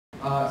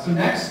So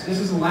next, this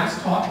is the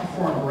last talk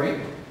before our break.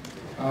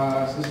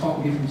 So this talk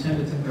will be from 10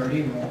 to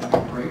 10:30, and we'll have a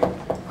break.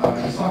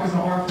 This talk is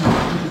on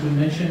RFNoC, which has been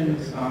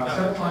mentioned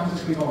several times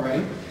this week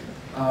already.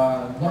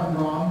 Martin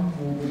Braun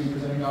will be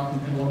presenting Jonathan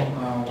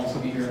Pendulum. Will also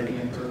be here at the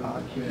end for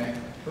Q&A.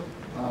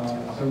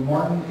 So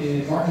Martin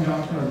and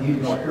Jonathan are lead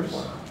developers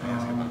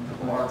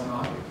for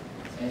RFNoC,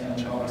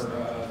 and are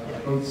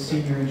both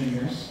senior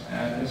engineers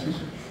at this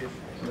research. So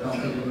without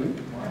further ado,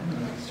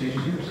 Martin, the stage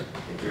is yours.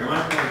 Thank you very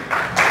much.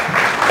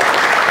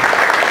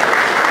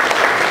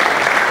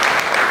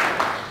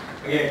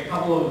 Okay, a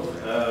couple of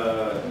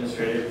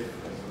administrative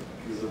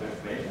pieces of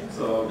information.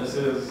 So this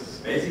is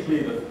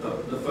basically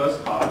the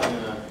first part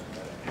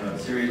in a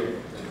series of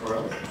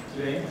tutorials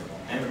today.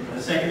 And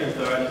the second and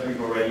third, as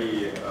we've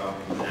already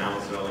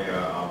announced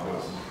earlier,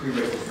 was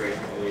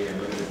pre-registration only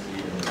and limited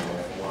seed and then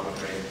for one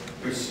trade,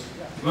 which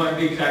might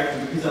be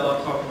exciting because I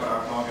love talking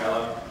about RFNoC.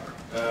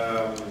 I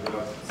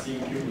love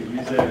seeing people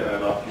use it. I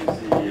love to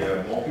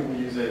see more people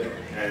use it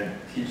and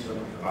teach them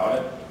about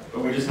it.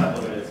 But we just have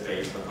limited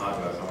space on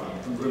hardware, so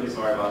I'm really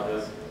sorry about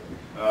this.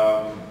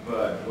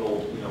 But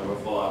we're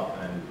full up,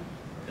 and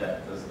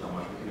there's not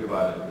much we can do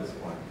about it at this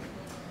point.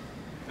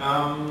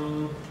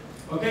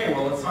 Okay,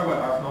 well, let's talk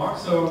about RFNoC.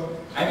 So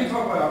I've been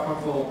talking about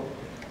RFNoC for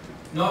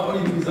not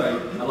only because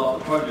I love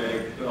the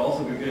project, but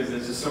also because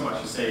there's just so much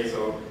to say.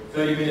 So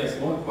 30 minutes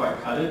won't quite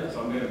cut it,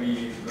 so I'm going to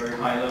be very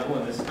high level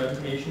in this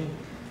presentation.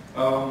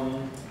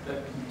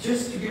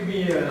 Just to give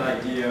me an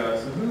idea,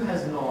 so who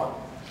has not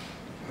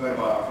heard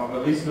about RFNoC, but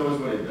at least knows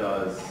what it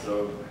does?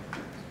 So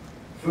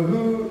for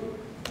whom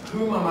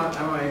am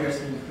I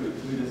addressing who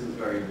this is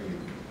very new?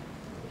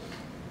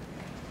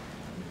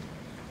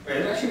 Right,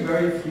 there's actually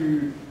very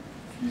few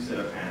set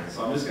of hands.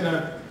 So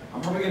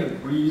I'm probably gonna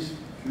breeze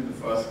through the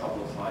first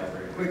couple of slides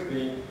very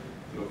quickly,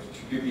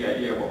 to give the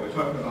idea of what we're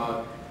talking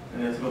about,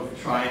 and then sort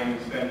of try and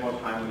spend more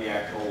time on the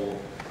actual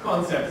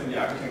concepts and the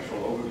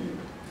architectural overview.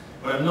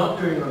 What I'm not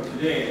doing on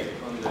today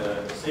on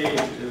the stage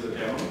is a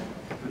demo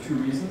for two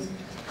reasons.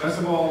 First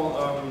of all,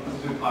 this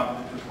is a part of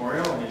the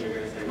tutorial, and then you're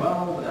going to say,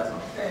 well, but that's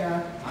not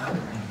fair.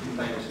 You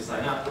managed to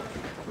sign up.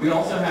 We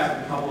also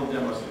have a couple of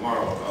demos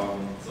tomorrow.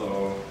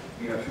 So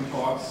we have two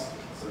talks.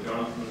 So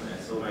Jonathan and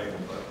Sylvain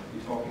will be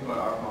talking about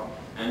RFNoC,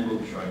 and we'll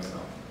be showing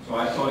stuff. So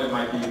I thought it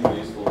might be more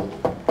useful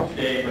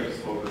today, but just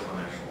focus on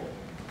actual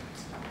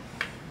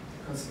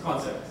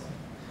concepts.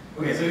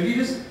 Okay, so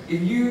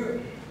if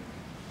you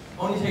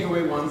only take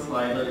away one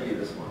slide, let it be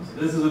this one. So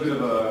this is a bit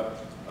of a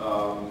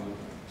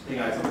thing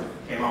I sort of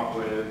came up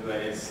with, but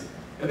it's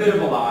a bit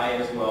of a lie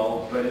as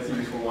well, but it's a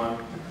useful one.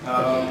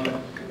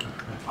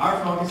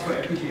 RFNoC is for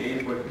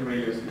FPGAs, working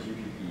radios for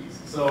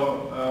GPPs.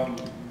 So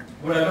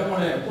what I don't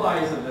want to imply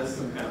is that there's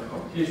some kind of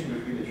competition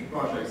between the two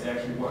projects. They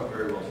actually work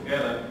very well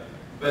together,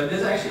 but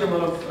there's actually a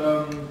lot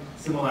of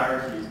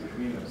similarities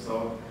between them.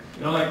 So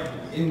like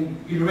in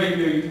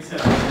radio, you can set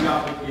up new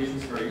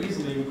applications very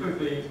easily and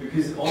quickly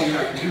because all you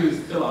have to do is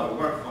fill out a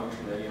work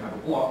function, then you have a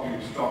block, you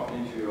just drop it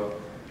into your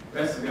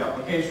rest of the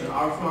application.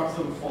 RFNoC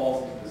sort of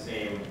falls into the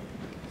same,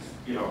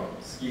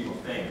 scheme of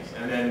things.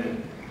 And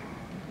then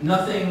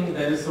nothing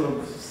that is sort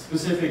of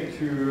specific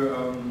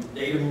to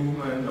data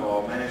movement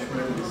or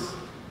management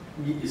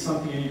is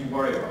something you need to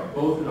worry about,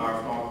 both in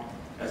RFNoC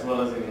as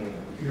well as in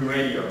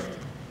radio.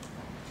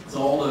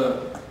 So all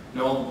the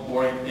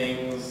boring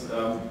things,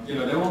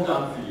 they're all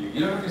done for you. You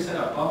don't have to set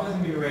up buffers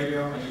in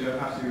radio, and you don't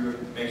have to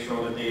make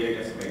sure the data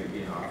gets made to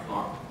be in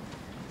RFNoC.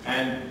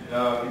 And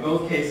in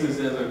both cases,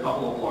 there's a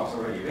couple of blocks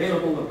already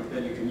available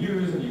that you can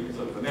use, and you can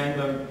sort of amend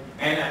them.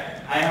 And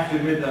I have to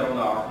admit that on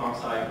the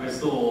RFNoC side, we're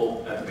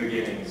still at the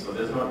beginning, so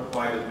there's not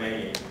quite as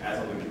many as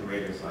on the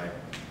radio side.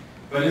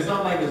 But it's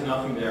not like there's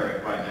nothing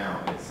there right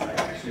now. It's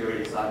actually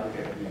already starting to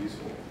get pretty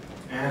useful.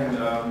 And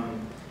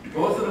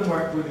both of them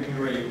work with the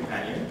new radio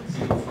companion.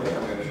 Seamlessly.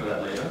 I'm going to show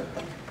that later.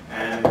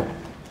 And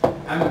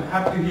I'm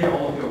happy to hear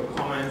all of your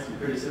comments and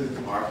criticisms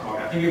of RFNoC.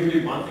 I think if we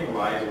did one thing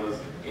right, it was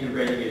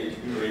integrating it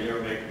into new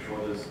radio, making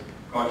sure these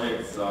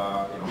projects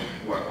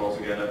work well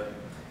together.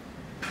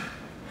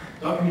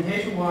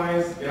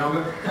 Documentation-wise, I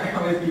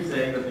always keep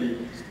saying that the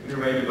new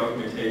radio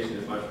documentation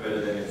is much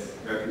better than its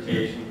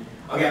reputation.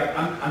 Okay,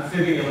 I'm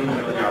fibbing a little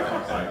bit on the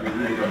RFNoC side. We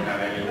really don't have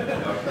any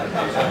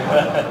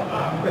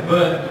documentation.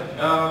 But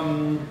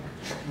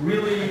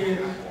really,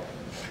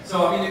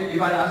 so I mean,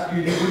 if I'd ask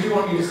you, would you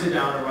want me to sit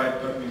down and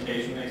write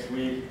documentation next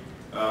week?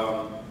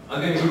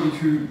 I'm going to give you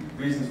two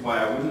reasons why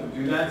I wouldn't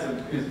do that. So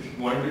because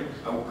one,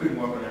 I couldn't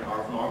work on an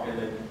RFNoC, and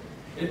then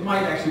it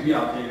might actually be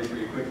outdated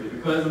pretty quickly.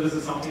 Because this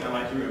is something I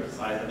like to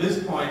emphasize. At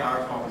this point,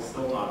 RFNoC is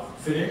still not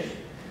finished.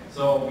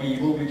 So we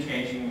will be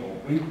changing, or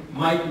we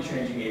might be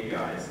changing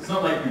APIs. It's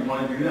not like we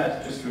want to do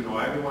that just to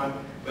annoy everyone,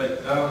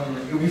 but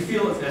if we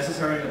feel it's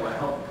necessary to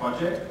help the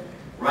project.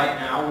 Right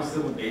now, we're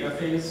still in beta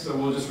phase, so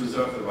we'll just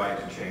reserve the right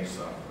to change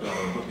stuff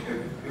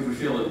if we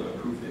feel it'll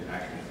improve the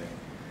actual thing.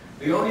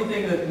 The only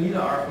thing that neither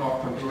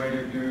RFNoC nor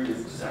radio do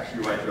is just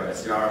actually write your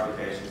SDR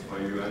applications for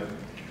you, and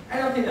I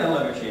don't think that'll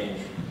ever change.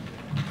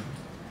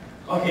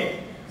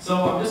 Okay,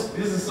 so this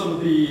is sort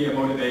of the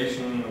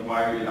motivation of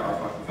why we did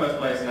RFNoC in the first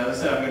place, and as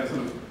I said, I'm going to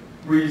sort of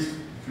breeze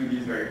through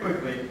these very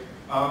quickly.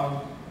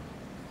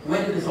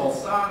 Where did this all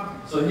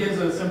start? So here's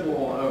a simple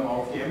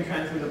RFDM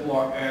transmitter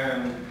block,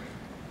 and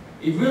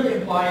it really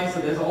implies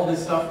that there's all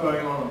this stuff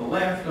going on the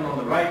left, and on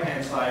the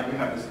right-hand side we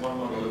have this one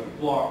monolithic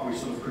block which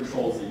sort of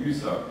controls the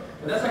user.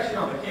 But that's actually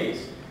not the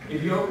case.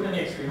 If you open an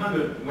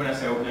X300, when I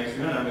say open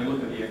X300, I mean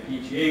look at the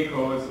FPGA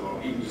codes,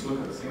 or even just look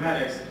at the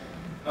schematics,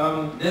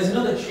 there's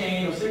another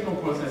chain of signal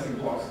processing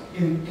blocks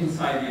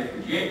inside the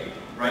FPGA,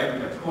 right?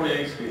 We have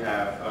codecs, we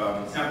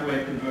have sample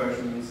rate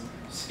conversions,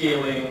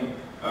 scaling,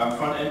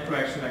 front-end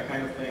correction, that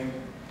kind of thing.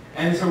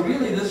 And so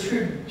really this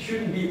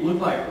shouldn't look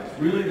like this.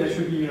 Really there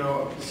should be,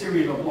 a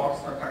series of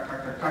blocks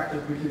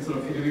that we can sort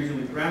of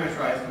individually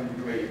parameterize from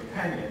the radio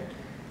companion.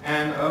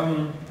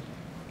 And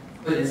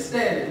but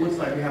instead it looks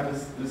like we have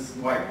this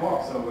white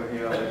box over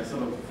here that is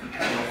sort of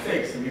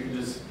fixed, and we can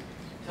just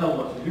tell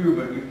what to do,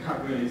 but we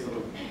can't really sort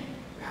of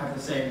have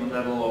the same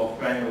level of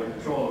granular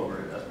control over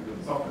it as we do on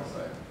the software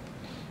side.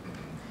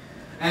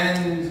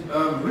 And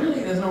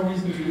really there's no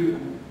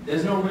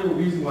real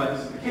reason why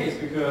this is the case,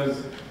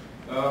 because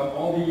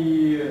all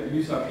the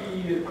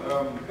USRP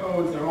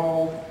codes, they're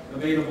all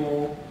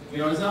available.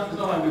 It's not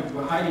like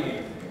we're hiding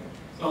anything.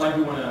 It's not like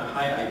we want to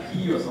hide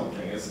IP or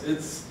something. It's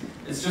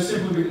just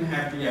simply we didn't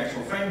have the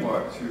actual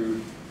framework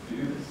to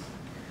do this.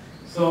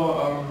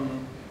 So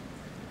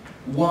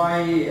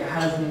why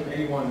hasn't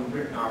anyone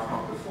written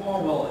RFNoC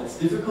before? Well, it's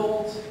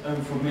difficult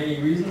for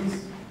many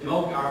reasons.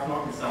 Developing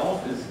RFNoC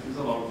itself is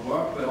a lot of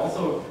work, but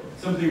also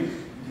simply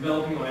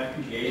developing on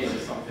FPGAs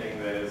is something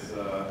that is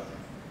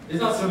it's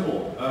not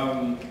simple.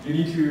 You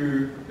need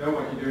to know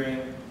what you're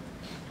doing.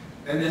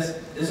 And there's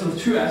sort of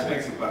two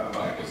aspects about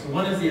this.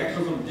 One is the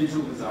actual sort of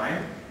digital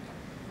design.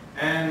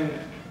 And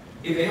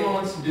if anyone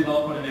wants to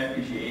develop on an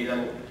FPGA, that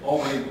will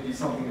always be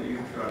something that you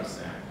have to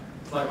understand.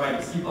 It's like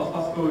writing C++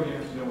 code, you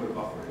have to know what a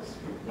buffer is. If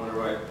you want to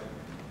write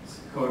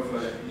code for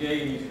an FPGA,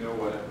 you need to know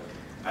what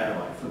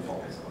a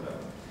flip-flop is or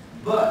whatever.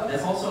 But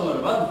there's also a lot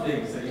of other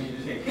things that you need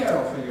to take care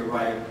of when you're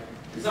writing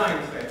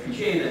designs for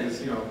FPGA. That is,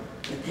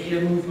 the data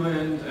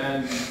movement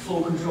and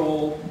flow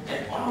control,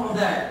 and all of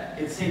that,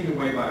 it's taken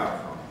away by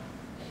RFNoC.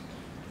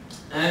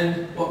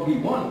 And what we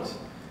want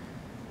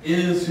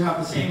is to have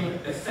the same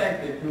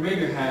effect that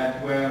Noriega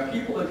had, where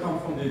people that come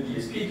from the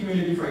DSP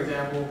community, for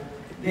example,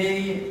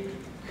 they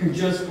can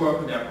just work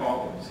with their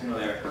problems,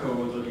 their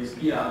codes or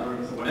DSP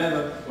algorithms or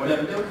whatever.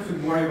 They don't have to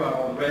worry about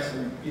all the rest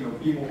and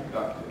be more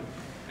productive.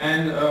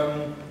 And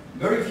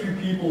very few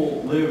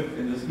people live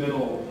in this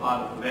middle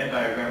part of the Venn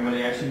diagram where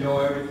they actually know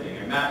everything.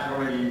 And Matt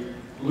already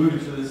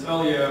alluded to this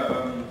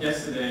earlier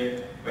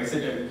yesterday, where he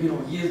said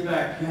that years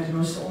back you had to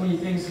know so many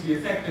things to be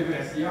effective in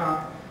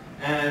SDR,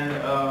 and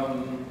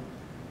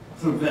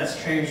so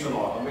that's changed a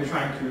lot, and we're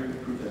trying to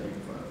improve that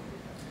even further.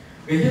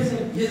 Okay,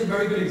 here's a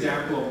very good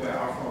example of where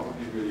RFNoC would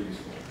be really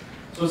useful.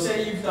 So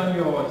say you've done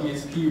your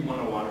DSP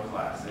 101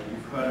 class, and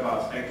you've heard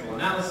about spectral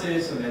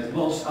analysis, and there's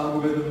Welch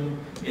algorithm.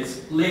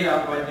 It's laid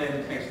out right there in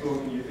the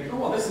textbook, and you think, oh,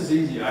 well, this is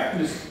easy. I can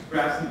just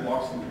grab some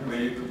blocks from the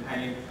radio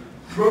companion,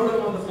 throw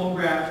them on the flow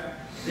graph.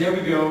 There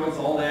we go. It's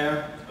all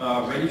there,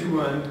 ready to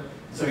run.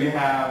 So you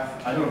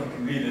have, I don't know if you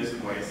can read this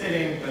from where you're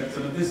sitting, but so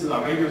this is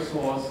our radio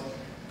source.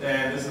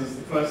 Then this is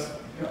the first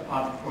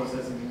part of the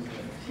processing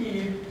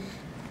using FT,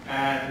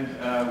 and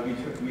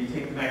we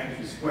take the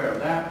magnitude square of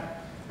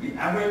that. We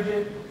average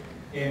it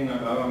in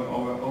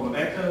over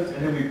vectors,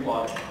 and then we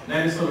plot it. And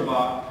that is sort of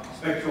our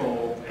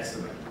spectral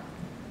estimate.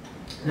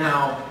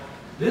 Now,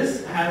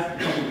 this has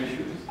a couple of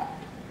issues.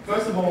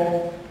 First of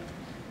all,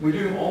 we're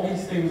doing all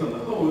these things on the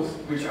host,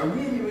 which are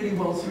really, really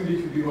well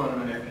suited to be run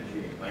on an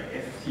FPGA, like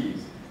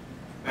FFTs,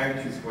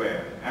 magnitude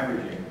square,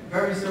 averaging,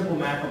 very simple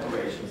math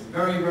operations,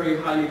 very, very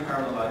highly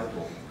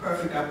parallelizable,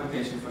 perfect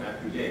application for an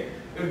FPGA.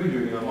 But we're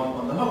doing them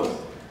on the host.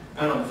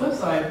 And on the flip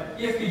side,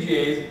 the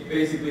FPGA is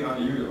basically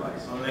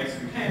underutilized. On an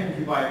X310, if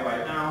you buy it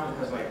right now, it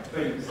has like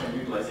 30%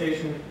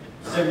 utilization,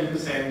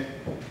 70%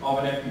 of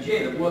an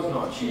FPGA that was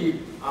not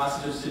cheap are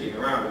just sitting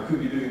around and could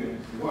be doing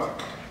some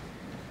work.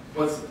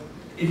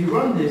 If you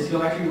run this,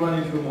 you'll actually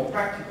run into a more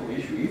practical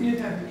issue. Even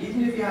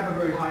if you have a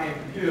very high-end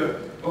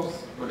computer,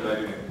 oops, what did I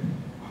do?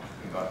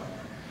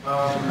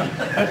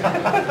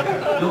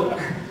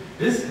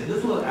 This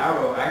little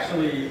arrow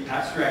actually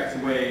abstracts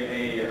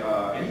away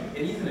an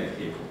Ethernet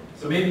cable.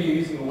 So maybe you're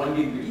using a 1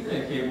 gigabit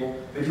Ethernet cable,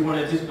 but you want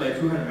to display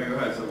 200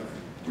 megahertz of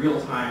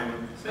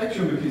real-time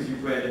spectrum because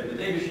you've read the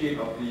data sheet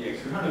of the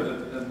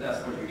X300,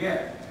 that's what you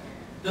get.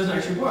 It doesn't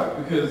actually work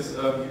because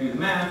if you do the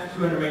math,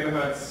 200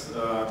 megahertz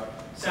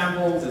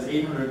samples is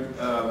 800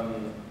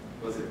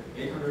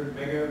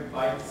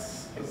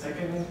 megabytes per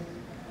second?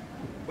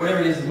 Whatever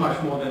it is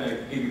much more than a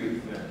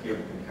gigabit Ethernet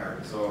cable can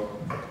carry. So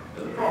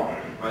there's a problem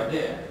right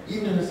there,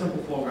 even in a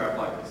simple flow graph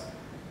like this.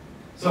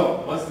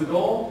 So what's the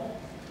goal?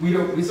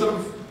 We sort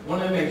of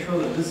want to make sure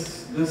that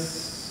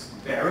this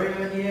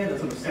barrier here that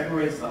sort of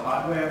separates the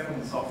hardware from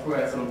the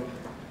software sort of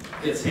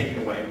gets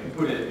taken away. We can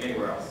put it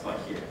anywhere else, like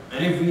here.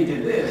 And if we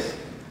did this,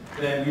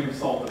 then we would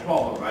solve the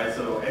problem, right?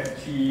 So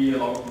FT,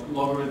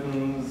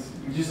 logarithms,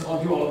 we just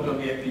do all of it on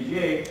the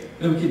FPGA,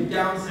 then we can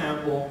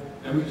downsample,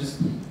 and we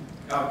just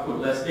output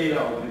less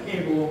data over the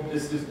cable,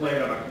 just display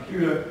it on a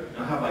computer,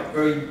 and have like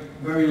very,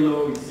 very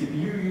low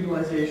CPU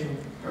utilization.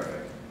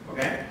 Perfect.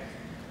 Okay?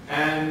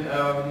 And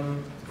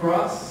for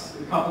us,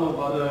 a couple of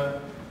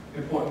other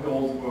important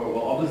goals were,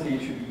 well, obviously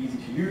it should be easy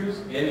to use,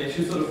 and it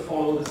should sort of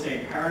follow the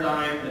same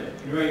paradigm that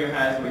QRadio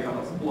has, where you have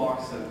lots of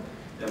blocks and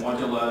they're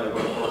modular, they're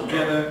going to work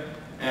together.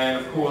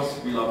 And of course,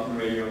 we love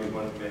QRadio and we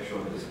want to make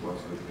sure that this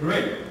works with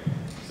QRadio.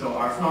 So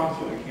RFNoC is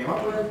what we came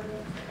up with.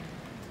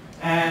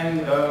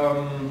 And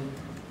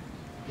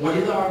what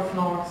is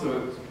RFNoC?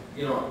 So,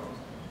 you know,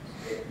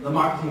 the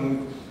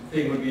marketing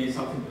thing would be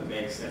something that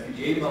makes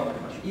FPGA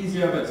development much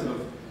easier, but sort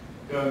of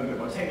going a bit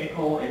more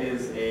technical, it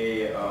is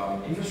a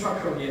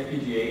infrastructure of the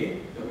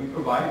FPGA that we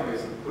provide, where you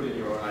sort of put in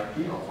your own IP,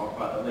 and I'll talk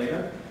about that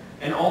later.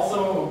 And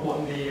also,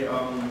 importantly,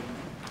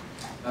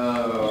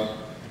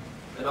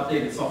 an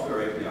updated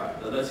software API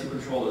that lets you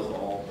control this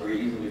all very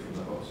easily from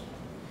the host,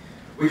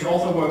 which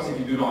also works if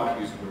you do not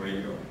use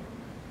QRadio.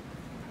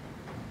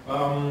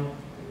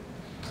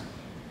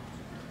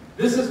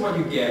 This is what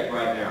you get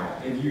right now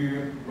if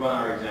you run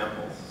our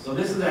examples. So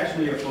this is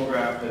actually a flow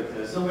graph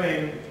that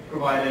Sylvain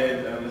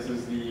provided. This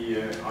is the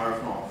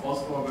RFNoC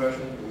phosphor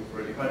version that we've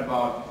already heard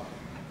about.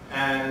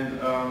 And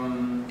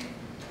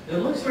it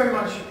looks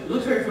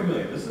very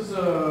familiar. This is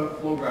a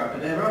flow graph,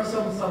 and there are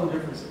some subtle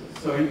differences.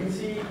 So you can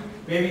see,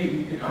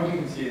 maybe you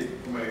can see it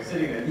from where you're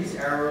sitting there. These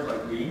arrows are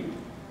green,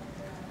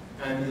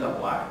 and these are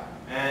black.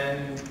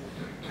 And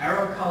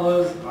arrow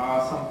colors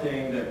are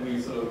something that we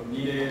sort of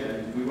needed,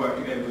 and we worked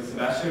together with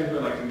Sebastian.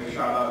 We'd like to give a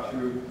shout out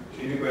to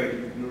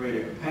integrate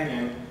QRadio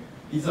Companion.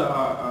 These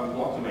are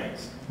block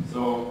domains.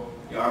 So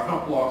the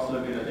RFNoC blocks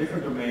live in a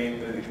different domain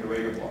than the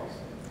QRadio blocks.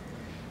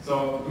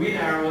 So green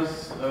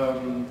arrows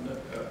stand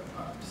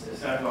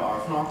for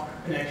RFNoC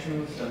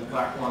connections, and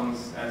black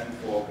ones as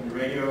before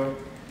QRadio.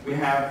 We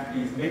have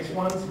these mixed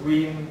ones,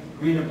 green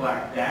and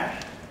black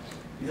dashed.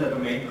 These are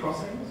domain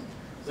crossings.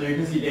 So you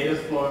can see data is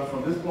flowing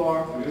from this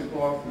block, through this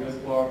block, through this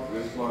block,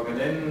 through this block, and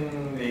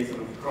then they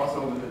sort of cross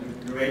over the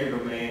QRadio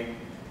domain,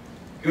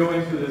 go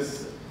into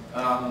this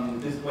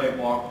display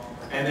block,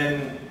 and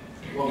then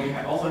what we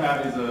also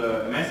have is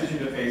a message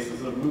interface that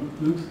sort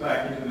of loops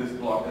back into this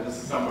block that is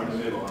somewhere in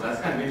the middle. And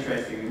that's kind of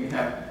interesting. We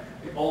have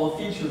all the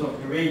features of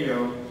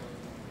QRadio,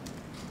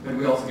 but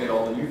we also get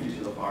all the new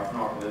features of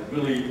RFNoC. There's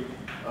really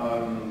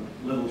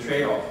little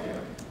trade-off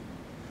here.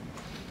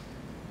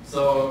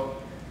 So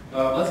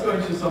let's go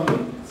into some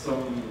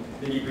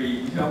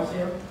nitty-gritty details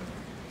here.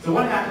 So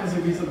what happens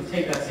if we sort of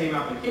take that same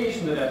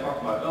application that I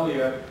talked about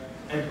earlier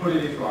and put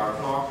it into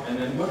RFNoC, and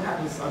then what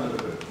happens under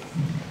the hood?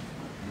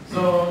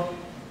 So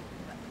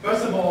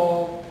first of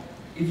all,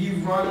 if you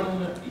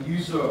run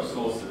user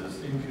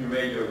sources in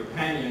QRadio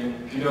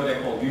Companion, you know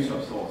they're called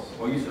user source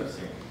or user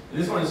sync.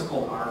 This one is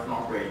called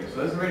RFNoC radio. So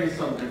there's already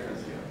some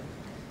difference here.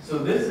 So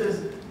this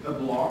is a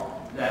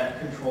block that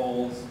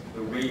controls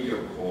the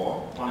radio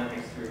core on an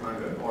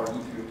X300 or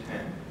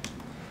E310,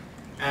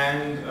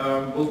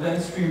 and will then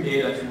stream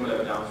data to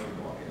whatever downstream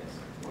block it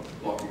is,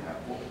 what block you have.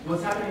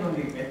 What's happening on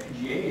the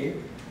FPGA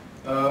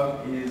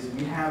is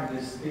we have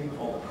this thing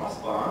called the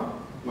crossbar,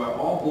 where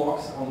all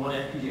blocks on one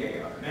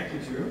FPGA are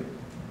connected to,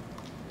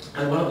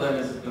 and one of them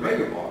is the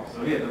radio block.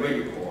 So here, the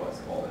radio core is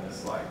called in this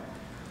slide.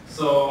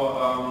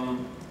 So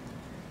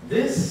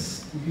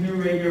this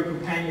QRadio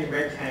Companion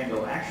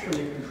rectangle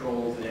actually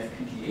controls an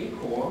FPGA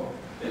core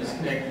that is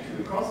connected to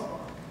the crossbar.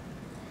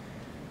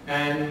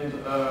 And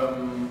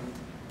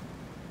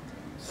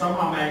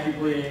somehow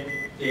magically,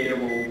 data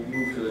will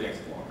move to the next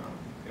block.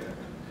 I'm going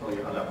to tell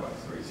you how that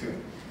works very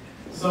soon.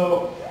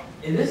 So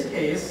in this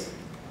case,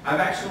 I've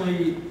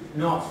actually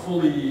not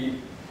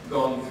fully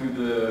gone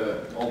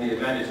through all the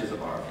advantages of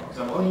RFNoC.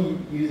 So I'm only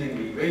using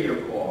the radio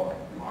core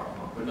from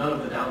RFNoC, but none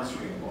of the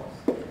downstream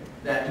blocks.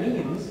 That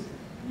means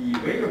the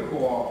radio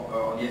core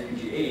on the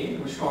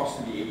FPGA, which talks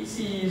to the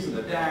ADCs and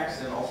the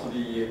DACs, and also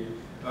the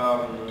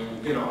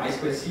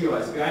I2C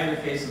or SPI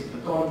interfaces with the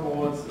daughter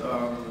boards,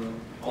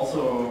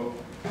 also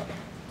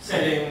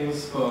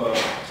settings for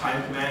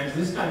time commands,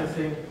 this kind of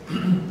thing.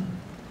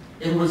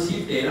 It will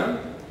receive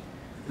data.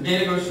 The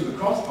data goes to the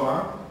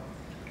crossbar,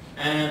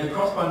 and the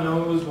crossbar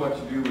knows what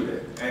to do with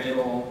it, and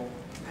it'll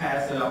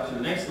pass it up to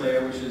the next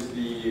layer, which is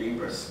the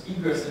egress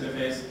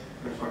interface.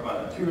 We're going to talk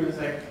about that too in a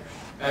sec.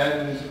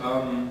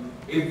 And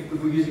if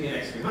we're using an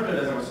X300,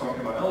 as I was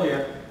talking about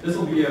earlier, this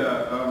will be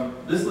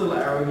this little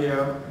arrow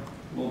here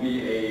will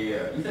be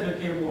a Ethernet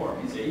cable or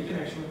PCIe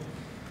connection,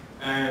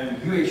 and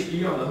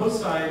UHD on the host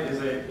side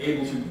is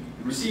able to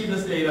receive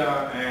this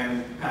data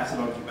and pass it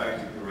on back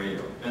to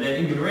QRadio. And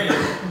then in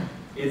QRadio,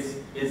 it's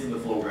in the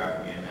flow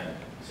graph again, and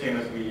same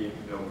as we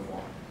know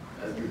before,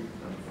 as we've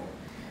done before.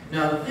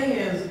 Now the thing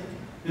is,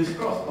 this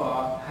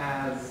crossbar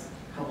has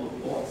a couple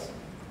of ports.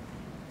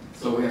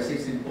 So we have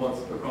 16 ports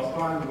per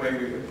crossbar in the way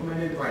we've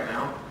implemented it right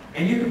now.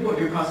 And you can put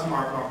your custom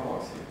RFNoC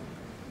blocks here.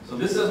 So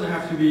this doesn't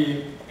have to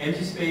be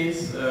empty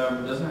space,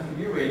 doesn't have to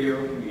be a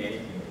radio, it can be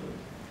anything.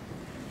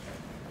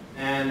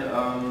 And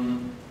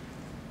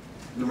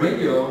the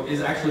radio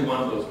is actually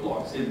one of those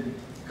blocks. It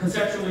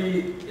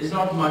conceptually is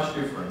not much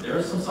different. There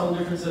are some subtle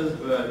differences,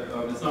 but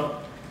it's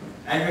not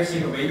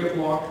addressing a radio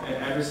block and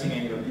addressing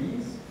any of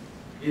these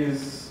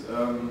is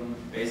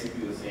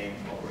basically the same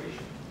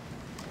operation.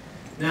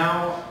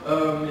 Now,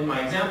 in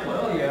my example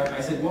earlier,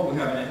 I said, well, we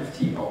have an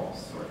FFT. Oh,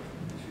 sorry,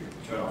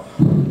 to turn off.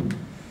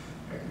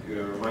 My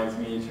computer reminds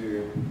me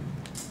to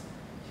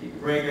take a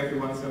break every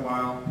once in a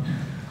while.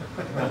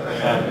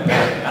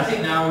 I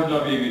think now would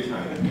not be a good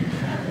time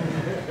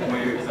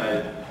when you're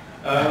excited.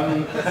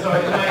 So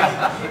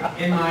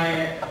in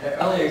my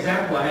earlier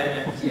example, I had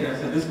an FFT, and I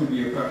said this would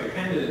be a perfect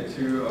candidate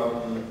to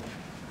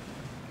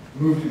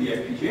move to the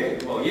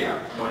FPGA. Well,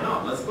 yeah, why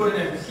not? Let's put an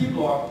FFT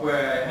block where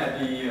I had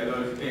the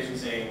notification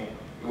saying,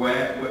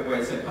 where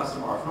it said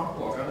custom RFNoC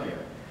block earlier.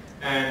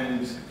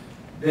 And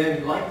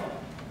then, like,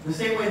 the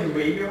same way the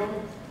radio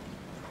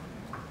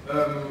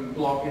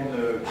block in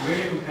the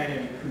radio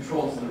companion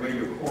controls the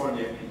radio core in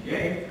the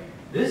FPGA,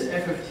 this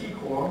FFT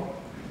core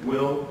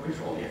will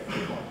control the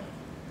FFT core.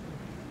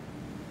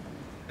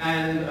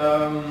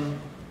 And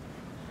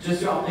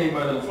just to update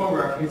my little flow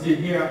graph, you can see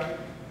here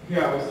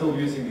I was still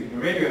using the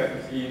radio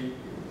FFT.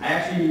 I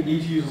actually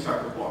need to use a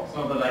circuit block. It's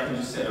not that I can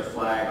just set a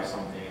flag or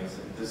something.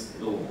 It's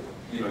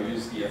it'll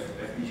use the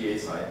FPGA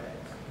side.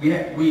 We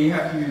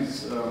have to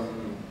use tell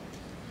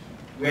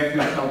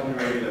the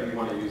radio that we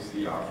want to use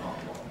the RFNoC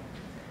block.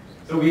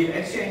 So we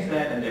exchange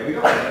that, and there we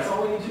go. That's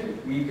all we need to do.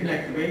 We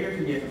connect the radio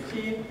to the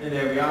FFT, and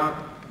there we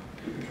are.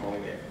 We're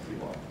controlling the FFT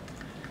block.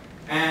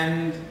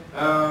 And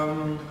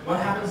what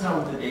happens now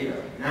with the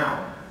data?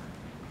 Now,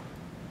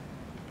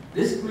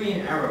 this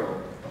green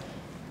arrow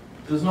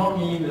does not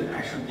mean that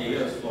actual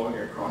data is flowing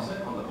across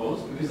it on the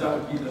host, because that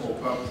would be the whole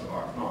purpose of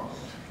RFNoC.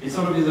 It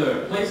sort of is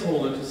a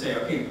placeholder to say,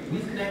 okay,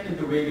 we've connected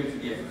the radio to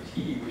the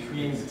FFT, which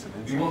means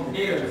we want the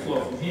data to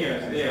flow from here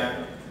to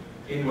there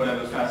in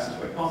whatever fastest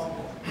way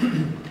possible.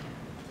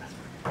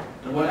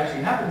 And what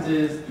actually happens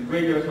is the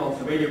radio tells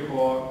the radio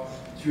core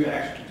to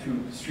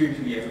stream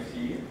to the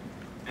FFT,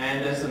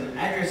 and there's an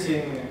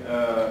addressing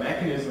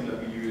mechanism that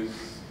we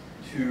use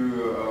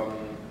to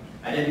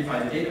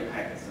identify the data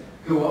packets that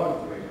go out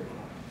of the radio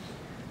block.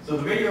 So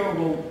the radio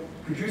will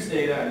produce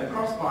data, and the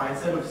crossbar,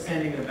 instead of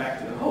sending it back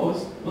to the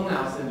host, will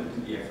now send it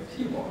to the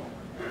FFT block.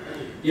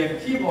 The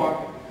FFT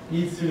block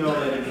needs to know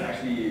that it's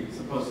actually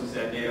supposed to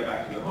send data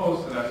back to the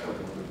host, and that's what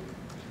it will do.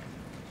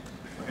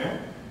 Okay?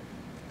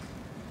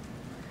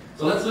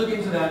 So let's look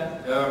into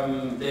that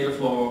data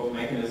flow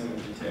mechanism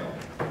in detail.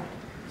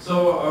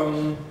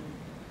 So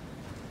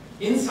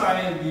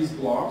inside these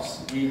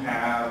blocks, we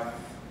have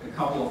a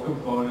couple of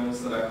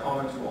components that are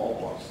common to all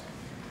blocks.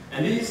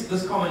 And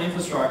this common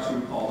infrastructure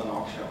we call the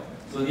NoC shell.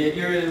 So the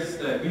idea is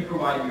that we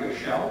provide you a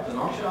shell, the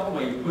NoC shell,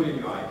 where you put in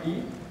your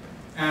IP,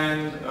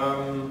 and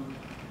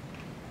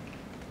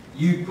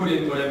you put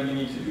in whatever you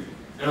need to do.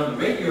 And on the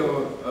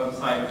radio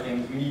side of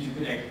things, we need to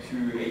connect to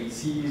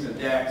ADCs and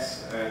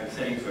DACs and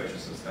settings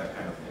registers, that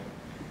kind of thing.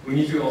 We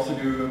need to also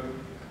do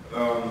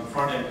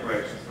front-end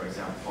corrections, for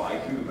example, for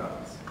IQ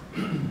balance.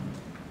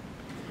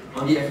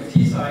 On the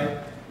FFT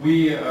side,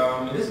 we,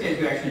 in this case,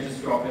 we actually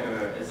just drop in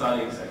a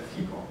Xilinx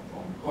FFT call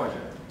from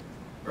Corjet.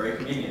 Very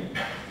convenient.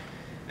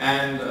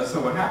 And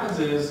so what happens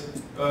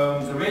is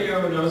the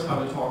radio knows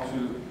how to talk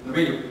to, the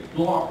radio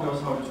block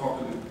knows how to talk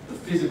to the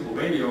physical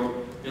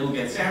radio. It'll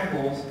get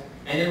samples,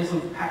 and it'll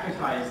sort of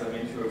packetize them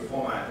into a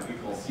format that we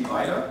call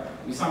CVIDA.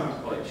 We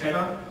sometimes call it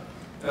cheddar.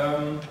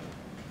 The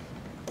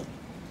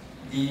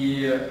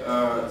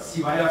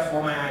CVIDA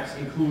format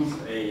includes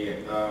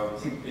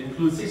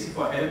includes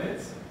 64 header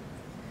bits.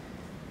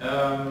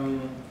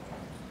 And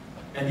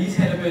these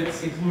header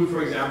bits include,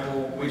 for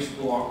example, which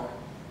block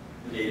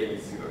the data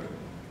needs to go to.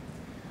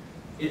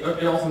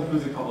 It also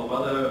includes a couple of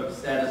other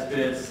status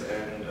bits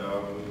and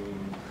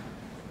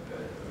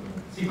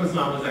sequence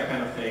numbers, that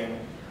kind of thing.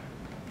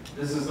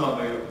 This is not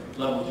the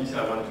level of detail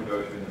I wanted to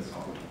go to in this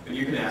talk, but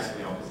you can ask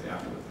me obviously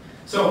afterwards.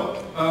 So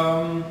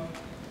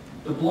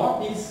the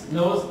block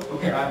knows,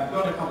 okay, I've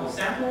got a couple of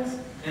samples,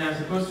 and I'm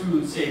supposed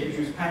to, say,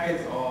 produce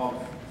packets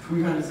of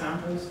 300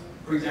 samples,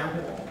 for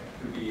example, or it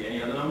could be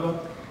any other number.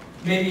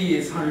 Maybe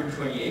it's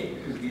 128,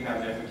 because we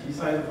have an FFT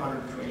size of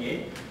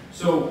 128.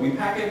 So we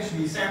package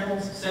these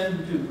samples, send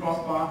them to the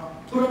crossbar,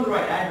 put on the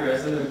right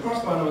address, and then the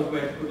crossbar knows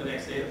where to put the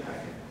next data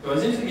packet.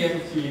 Goes into the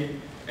FFT,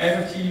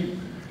 FFT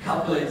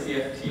calculates the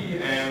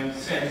FFT and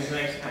sends the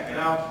next packet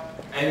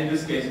out, and in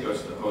this case it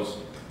goes to the host.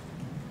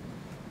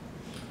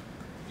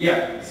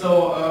 Yeah,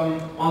 so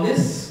on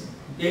this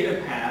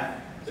data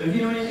path, so if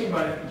you know anything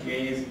about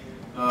FPGAs,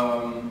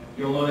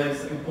 you'll know that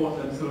it's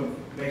important to sort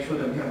of make sure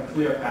that we have a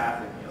clear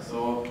path in here.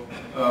 So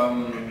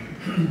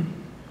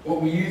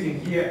what we're using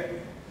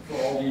here for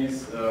all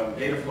these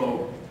data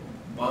flow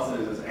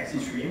buses is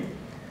XC-Stream.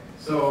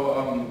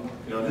 So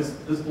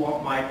this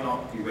block might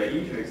not be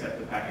ready to accept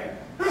the packet,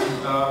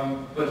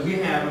 but we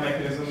have a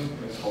mechanism,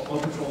 it's called flow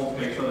control,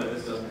 to make sure that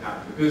this doesn't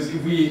happen. Because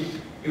if we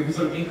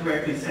sort of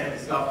incorrectly send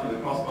stuff to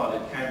the crossbar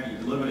that can't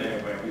be delivered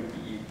anywhere, we'd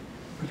be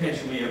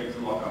potentially able to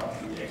lock up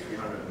the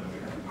X300 and then we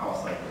have to power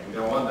cycle. We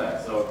don't want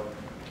that. So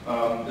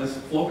this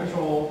flow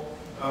control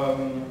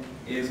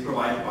is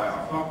provided by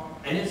RFNoC,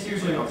 and it's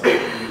usually not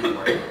something we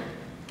work on.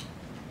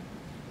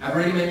 I've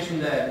already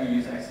mentioned that we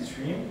use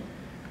XCStream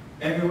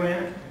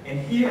everywhere, and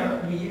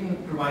here we even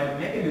provide a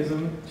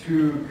mechanism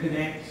to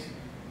connect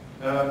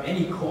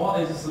any core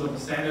that is sort of a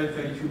standard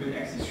 32-bit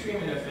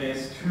XCStream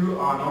interface to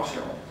our NoC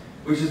shell,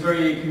 which is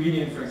very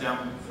convenient, for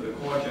example, for the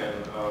core gen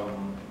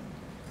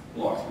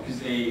blocks, because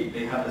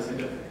they have this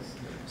interface.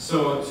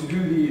 So to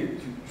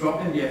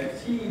drop in the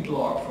FFT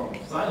block from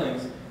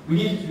Xilinx, we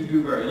need to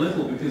do very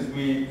little, because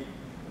we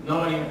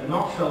not only have the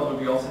NoC shell, but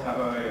we also have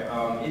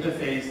an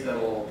interface that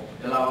will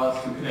allow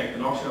us to connect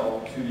the NoC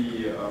shell to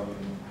the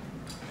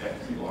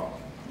FFT block.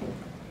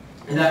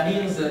 And that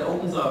means that it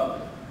opens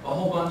up a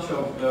whole bunch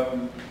of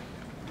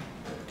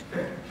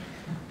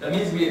that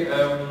means we, you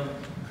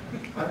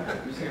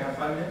say I have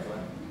 5 minutes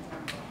left?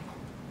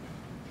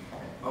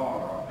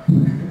 Oh,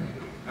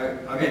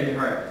 okay, you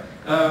hurry up.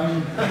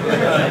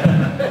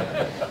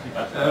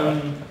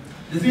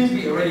 This means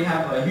we already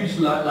have a huge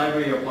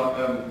library of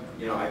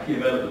IP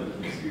available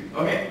in this queue.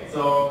 Okay,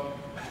 so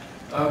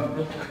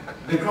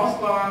the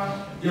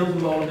crossbar deals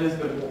with all of this,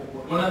 but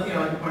one other thing I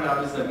like to point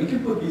out is that we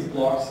can put these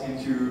blocks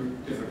into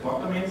different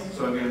clock domains.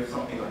 So if we have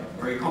something like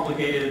very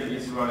complicated that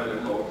needs to run at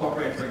a lower clock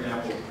rate, for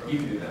example, you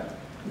can do that.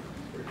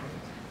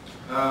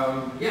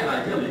 Yeah,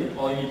 ideally,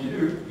 all you need to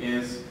do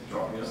is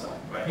drop in your stuff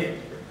right here.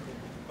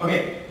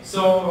 Okay,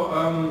 so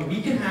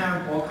we can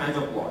have all kinds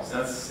of blocks.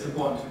 That's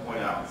important to point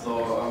out.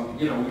 So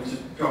we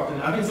just dropped in.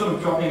 I've been sort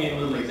of dropping in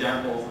little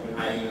examples. I've been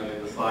hiding them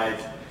in the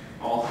slides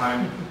all the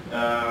time,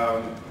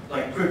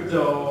 like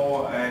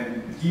crypto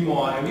and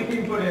DMOD, and we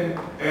can put in.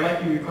 I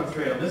like you to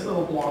concentrate on this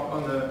little block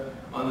on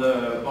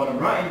the bottom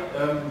right.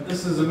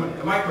 This is a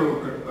little micro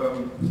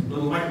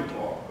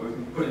block where we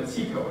can put in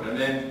C code, and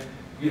then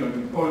do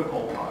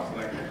protocol blocks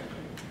like that.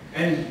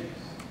 And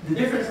the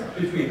difference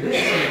between this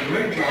and the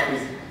grid block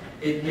is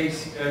it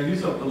makes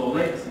use of the low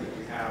latency that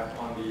we have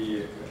on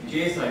the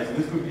FPGA side. So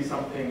this would be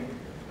something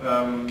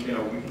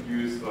we could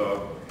use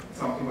for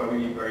something where we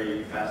need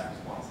very fast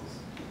responses.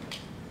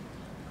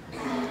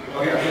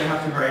 Okay, I'm going to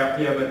have to hurry up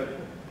here,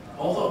 but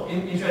also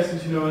interesting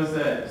to know is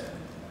that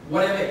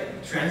whatever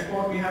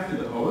transport we have to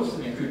the host,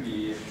 and it could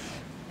be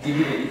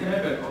DVA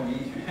Ethernet, but on the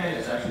E210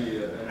 it's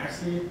actually an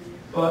AXI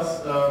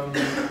bus.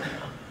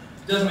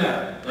 Doesn't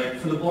matter. Like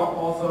for the block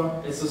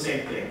author, it's the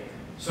same thing.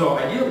 So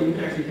ideally, you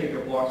can actually take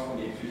your blocks from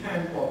the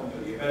X210, port them to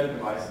the embedded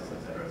devices,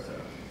 etc.,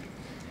 etc.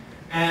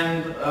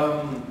 And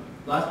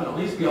last but not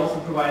least, we also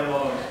provide a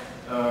lot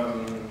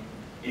of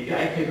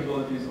API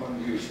capabilities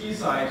on the UHD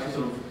side to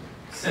sort of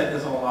set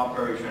this all up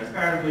very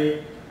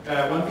transparently.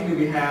 One thing that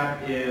we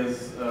have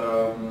is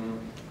a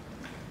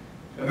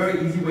very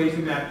easy way to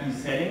map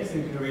these settings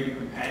into a radio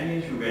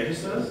companion to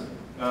registers.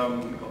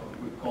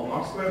 We call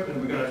NoC script,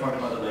 and we're going to talk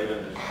about it later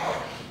in this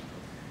talk.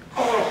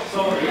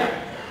 So yeah,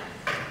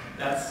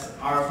 that's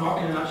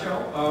RFNoC in a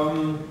nutshell.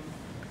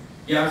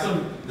 Yeah,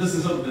 so this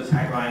is sort of the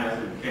tagline as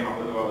it came up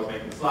with while I was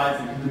making the slides.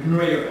 The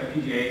generator of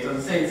FPGAs.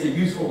 As I say, it's a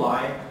useful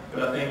lie,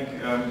 but I think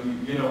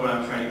you know what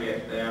I'm trying to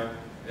get there.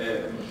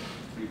 You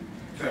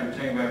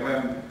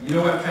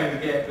know what I'm trying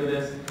to get with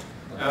this.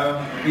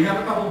 We have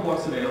a couple of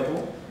blocks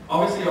available.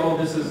 Obviously, all of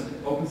this is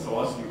open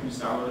source. You can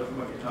just download it from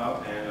my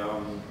GitHub,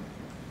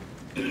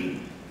 and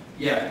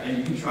yeah, and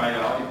you can try it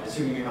out,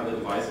 assuming you have the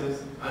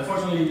devices.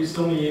 Unfortunately, you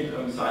still need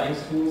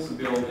Xilinx tools to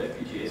build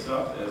FPGA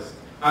stuff.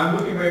 I'm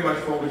looking very much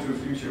forward to a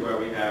future where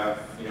we have,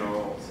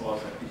 open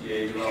source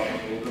FPGA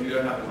development tools, but we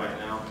don't have them right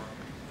now.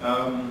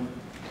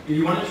 If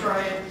you want to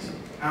try it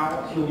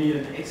out, you'll need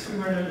an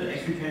X300, an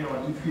X310, or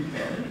an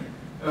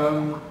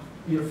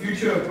E310.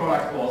 Future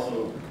products will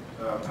also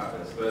have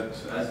this, but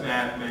as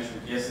Matt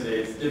mentioned yesterday,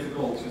 it's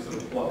difficult to sort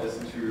of plot this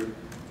into,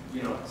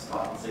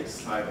 Spartan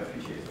 6 type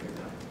FPGAs, for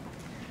example.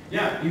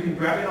 Yeah, you can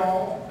grab it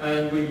all,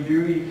 and when you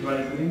do, you can run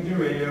it within the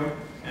radio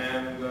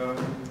and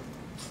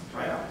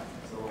try it out.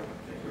 So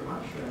thank you very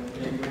much. And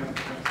maybe we have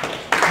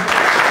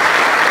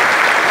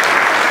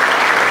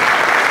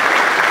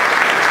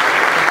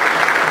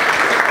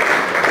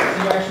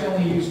So you actually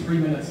only used 3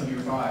 minutes of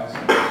your 5. So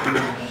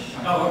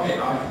oh, okay.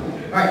 All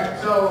right.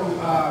 So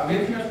we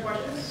have a few other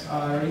questions.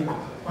 Any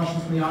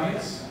questions from the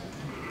audience?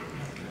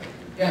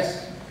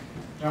 Yes,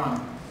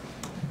 John.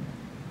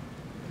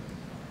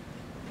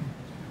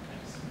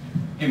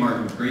 Hey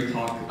Martin, great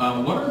talk.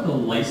 What are the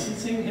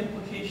licensing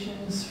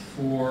implications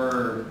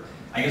for,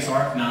 I guess,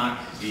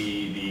 RFNoC,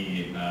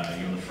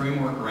 the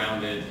framework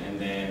around it, and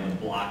then the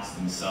blocks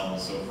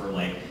themselves? So for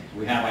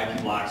we have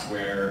IP blocks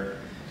where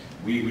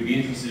we would be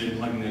interested in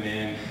plugging them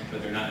in,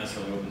 but they're not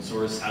necessarily open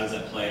source. How does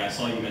that play? I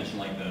saw you mention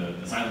the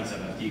Xilinx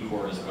FFT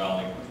core as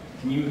well.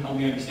 Can you help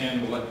me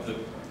understand what the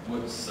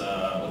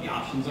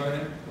options are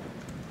there?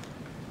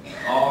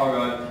 Oh,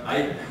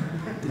 God.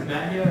 Is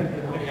Matt here?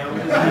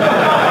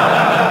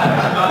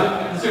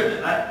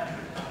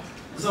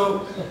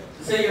 So,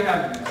 say you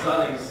have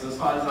Xilinx, as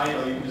far as I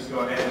know, you can just go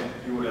ahead and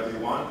do whatever you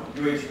want.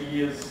 UHD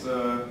is,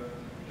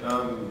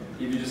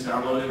 if you just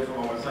download it from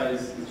our website,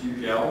 is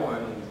GPL,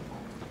 and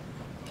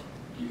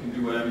you can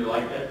do whatever you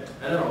like.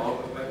 I don't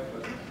know,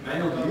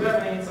 Manuel, do you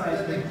have any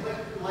insights? The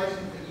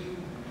license that you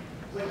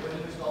When you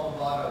install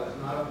Avado, it's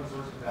not open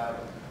source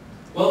compatible.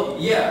 Well,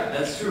 yeah,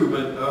 that's true,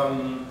 but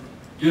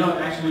you're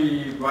not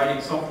actually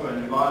writing software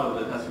in Avado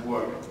that has to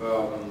work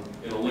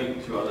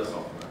linked to other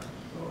software.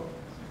 So,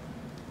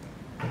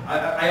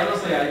 I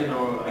honestly,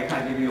 I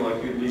can't give you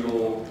like good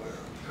legal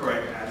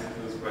correct answer to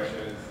this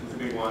question. It's a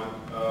big one.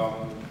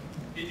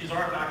 Is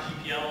RFNoC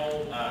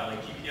GPL,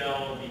 like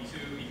GPL, V2,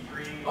 V3?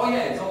 Oh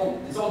yeah, it's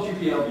all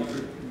GPL V3.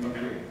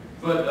 Okay.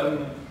 But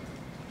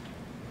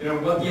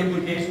what the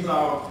implications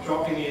are of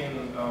dropping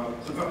in.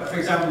 So for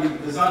example,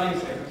 designing a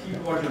key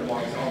coordinate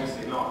block is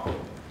obviously not.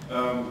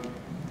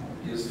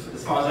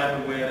 As far as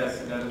I'm aware, that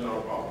is not a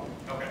problem.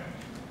 Okay.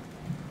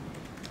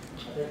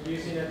 I think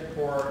using it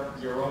for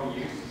your own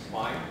use is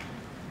fine.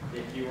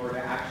 If you were to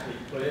actually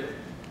put it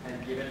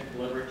and give it,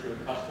 deliver it to a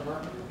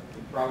customer,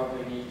 you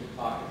probably need to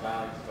talk to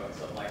Alex about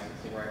some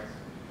licensing rights.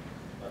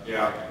 That's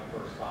Yeah. the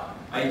first thought.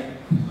 I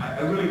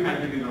really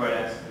can't give you the right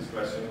answer to this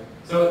question.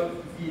 So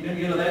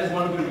that is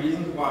one of the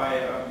reasons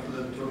why for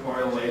the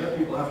tutorial later,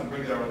 people have to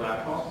bring their own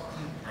laptops,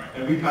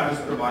 and we can't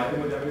just provide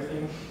them with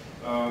everything.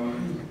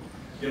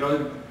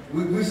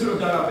 We've sort of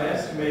done our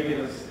best to make it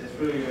as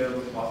freely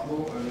available as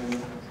possible, and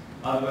then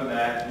other than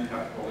that, you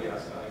have to probably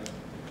ask Alex.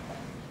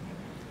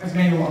 As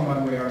Manuel, by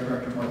the way, our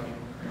director of marketing.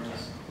 I'm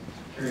just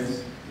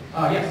curious.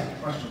 Yes,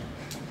 question.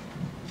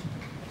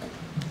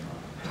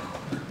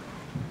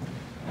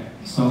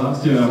 So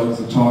last year there was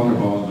a talk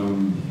about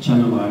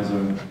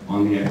channelizer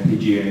on the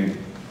FPGA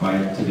by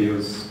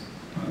Tadeusz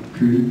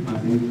Kuhn, I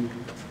think.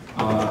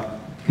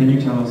 Can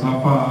you tell us how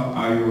far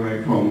are you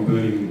away from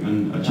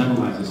building a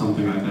channelizer,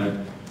 something like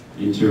that,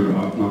 into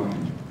RFNoC?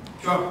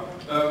 Sure.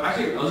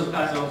 Actually, I'll just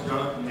pass it on to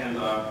Jonathan and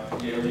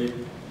Yale.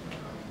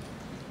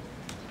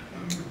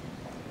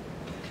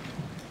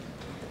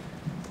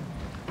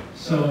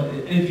 So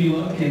if you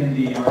look in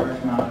the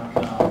RFNoC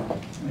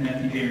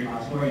FPGA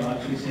repository, you'll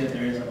actually see that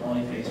there is a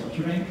polyphase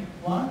filter bank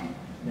block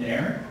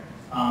there.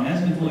 It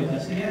hasn't been fully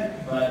tested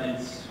yet, but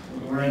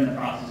we're in the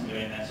process of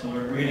doing that, so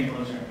we're getting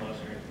closer and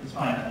closer. It's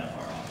probably not that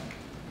far off.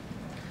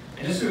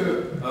 And just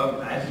to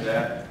add to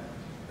that,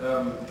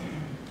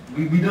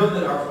 we know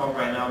that RFNoC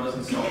right now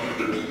doesn't stop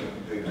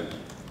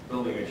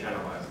building a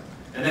channelizer.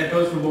 And that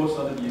goes for most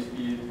other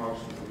DSP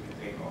functions that we can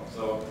think of.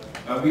 So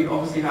we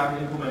obviously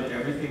haven't implemented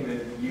everything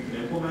that you can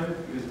implement,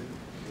 because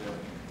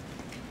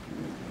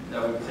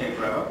that would take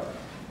forever.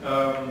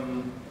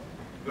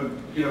 But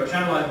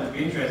channelizer would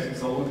be interesting,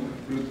 so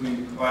we'll be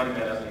providing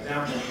that as an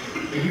example.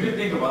 But you can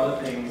think of other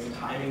things,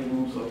 timing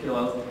loops or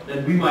killers,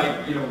 that we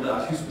might, that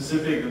are too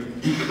specific, that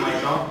we might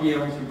not be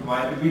able to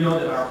provide, but we know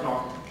that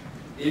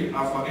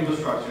RFNoC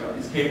infrastructure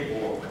is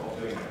capable of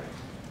doing that.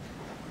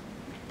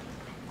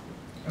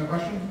 A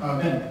question?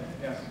 Ben.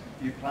 Yes.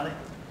 Are you planning?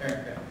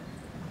 Okay.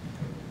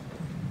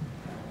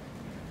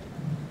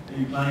 Are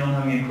you planning on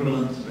having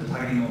equivalents for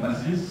tagging or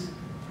messages?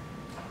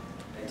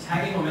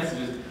 Tagging or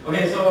messages?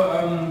 Okay, so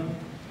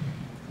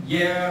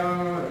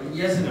yeah,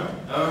 yes and no.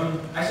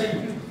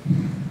 Actually,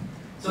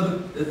 so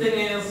the thing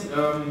is,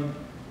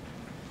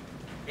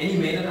 any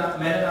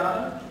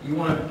metadata you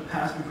want to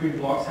pass between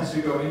blocks has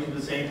to go into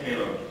the same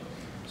payload.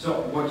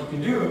 So what you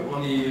can do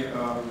on the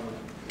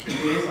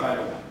PGA side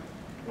or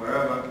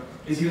wherever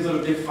is you can sort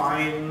of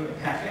define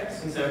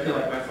packets and say, okay,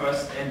 like my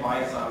first n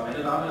bytes are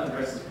metadata and the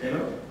rest is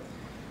payload.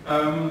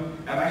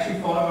 I've actually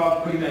thought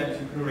about putting that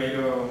into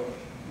Conrado.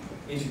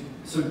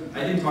 So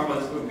I didn't talk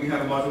about this, but we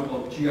have a module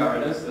called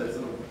GRedis that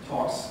sort of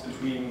talks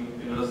between,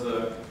 does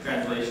the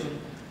translation.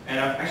 And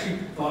I've actually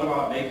thought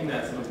about making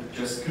that sort of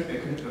just a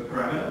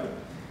parameter.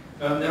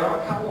 There are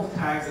a couple of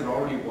tags that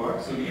already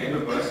work, so the end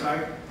of burst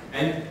tag.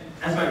 And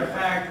as a matter of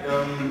fact,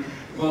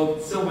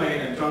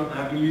 Sylvain and Jonathan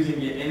have been using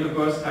the end of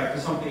burst tag for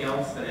something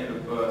else than end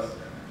of burst.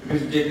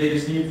 Because they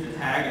just need the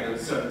tag at a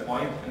certain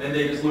point, and then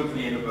they just look for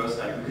the end of burst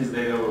tag because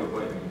they know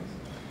what it means.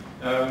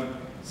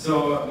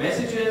 So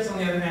messages, on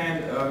the other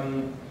hand,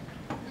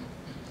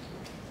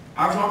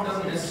 RFNoC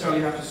doesn't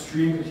necessarily have to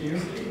stream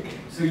continuously,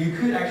 so you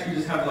could actually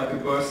just have like a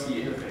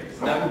bursty interface.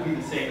 That would be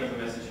the same as a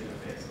message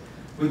interface,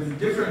 with the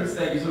difference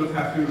that you sort of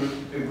have to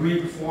agree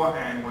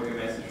beforehand what your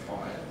message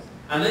format is.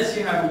 Unless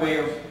you have a way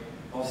of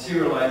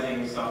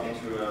serializing stuff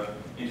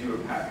into a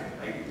packet,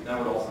 like that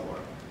would also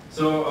work.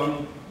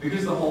 So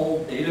because the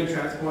whole data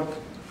transport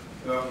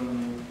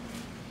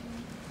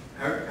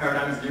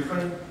paradigm is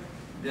different,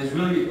 there's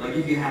really, like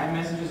if you had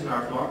messages in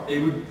RFNoC, they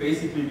would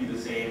basically be the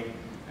same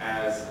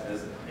as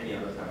any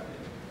other type of data.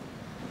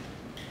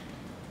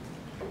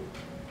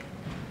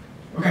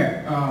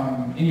 Okay,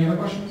 any other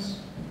questions?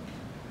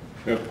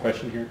 We have a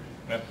question here.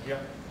 Yeah,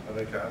 I'd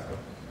like to ask them.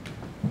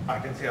 I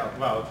can say out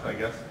loud, I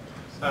guess.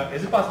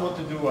 Is it possible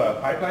to do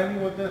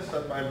pipelining with this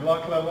at my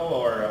block level,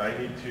 or I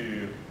need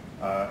to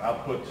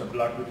output a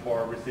block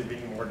before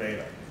receiving more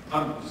data?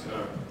 I'm just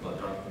going to let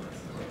Jonathan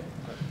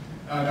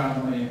answer.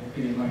 Jonathan, let me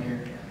give you the mic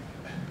here.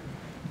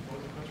 What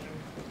was the question?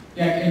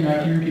 Yeah, can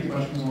you repeat the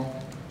question as well?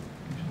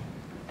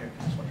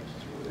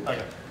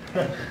 Okay.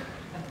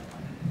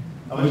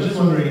 I was just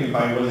wondering if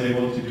I was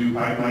able to do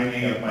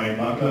pipelining at my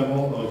block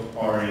level,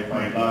 or if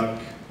my block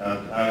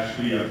and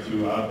actually have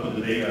to output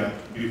the data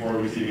before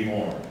receiving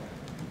more.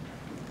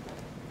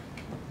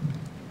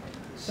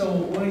 So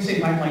when we say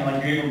pipeline,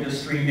 like you're able to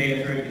just stream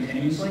data through it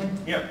continuously?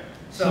 Yep.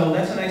 So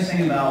that's a nice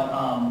thing about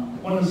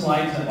one of the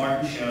slides that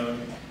Martin showed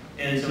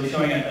is it was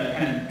showing at the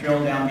kind of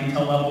drilled down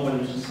detail level where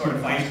there's just sort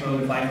of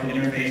FIFO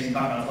interface and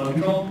talk about flow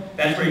control.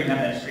 That's where you can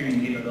have that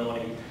streaming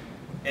capability.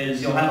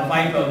 Is you'll have a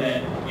FIFO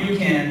that you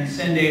can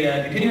send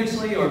data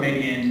continuously or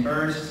maybe in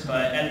bursts,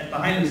 but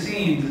behind the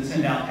scenes it's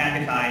sent out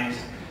packetized,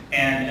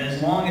 and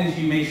as long as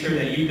you make sure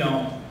that you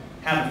don't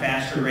have a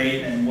faster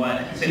rate than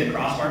what, say, the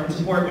crossbar can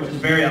support, which is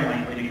very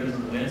unlikely because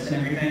of the widths and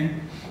everything,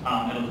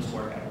 it'll just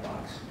work out of the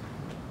box.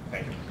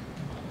 Thank you.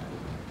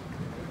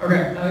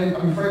 Okay,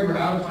 I'm afraid we're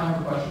out of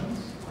time for questions.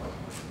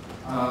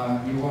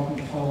 You're welcome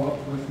to follow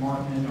up with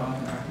Martin and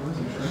Jonathan afterwards,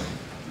 I'm sure.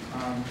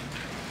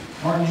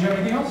 Martin, do you have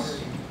anything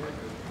else?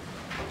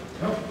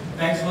 Nope.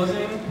 Thanks for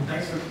listening.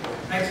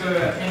 Thanks for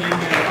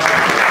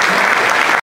attending.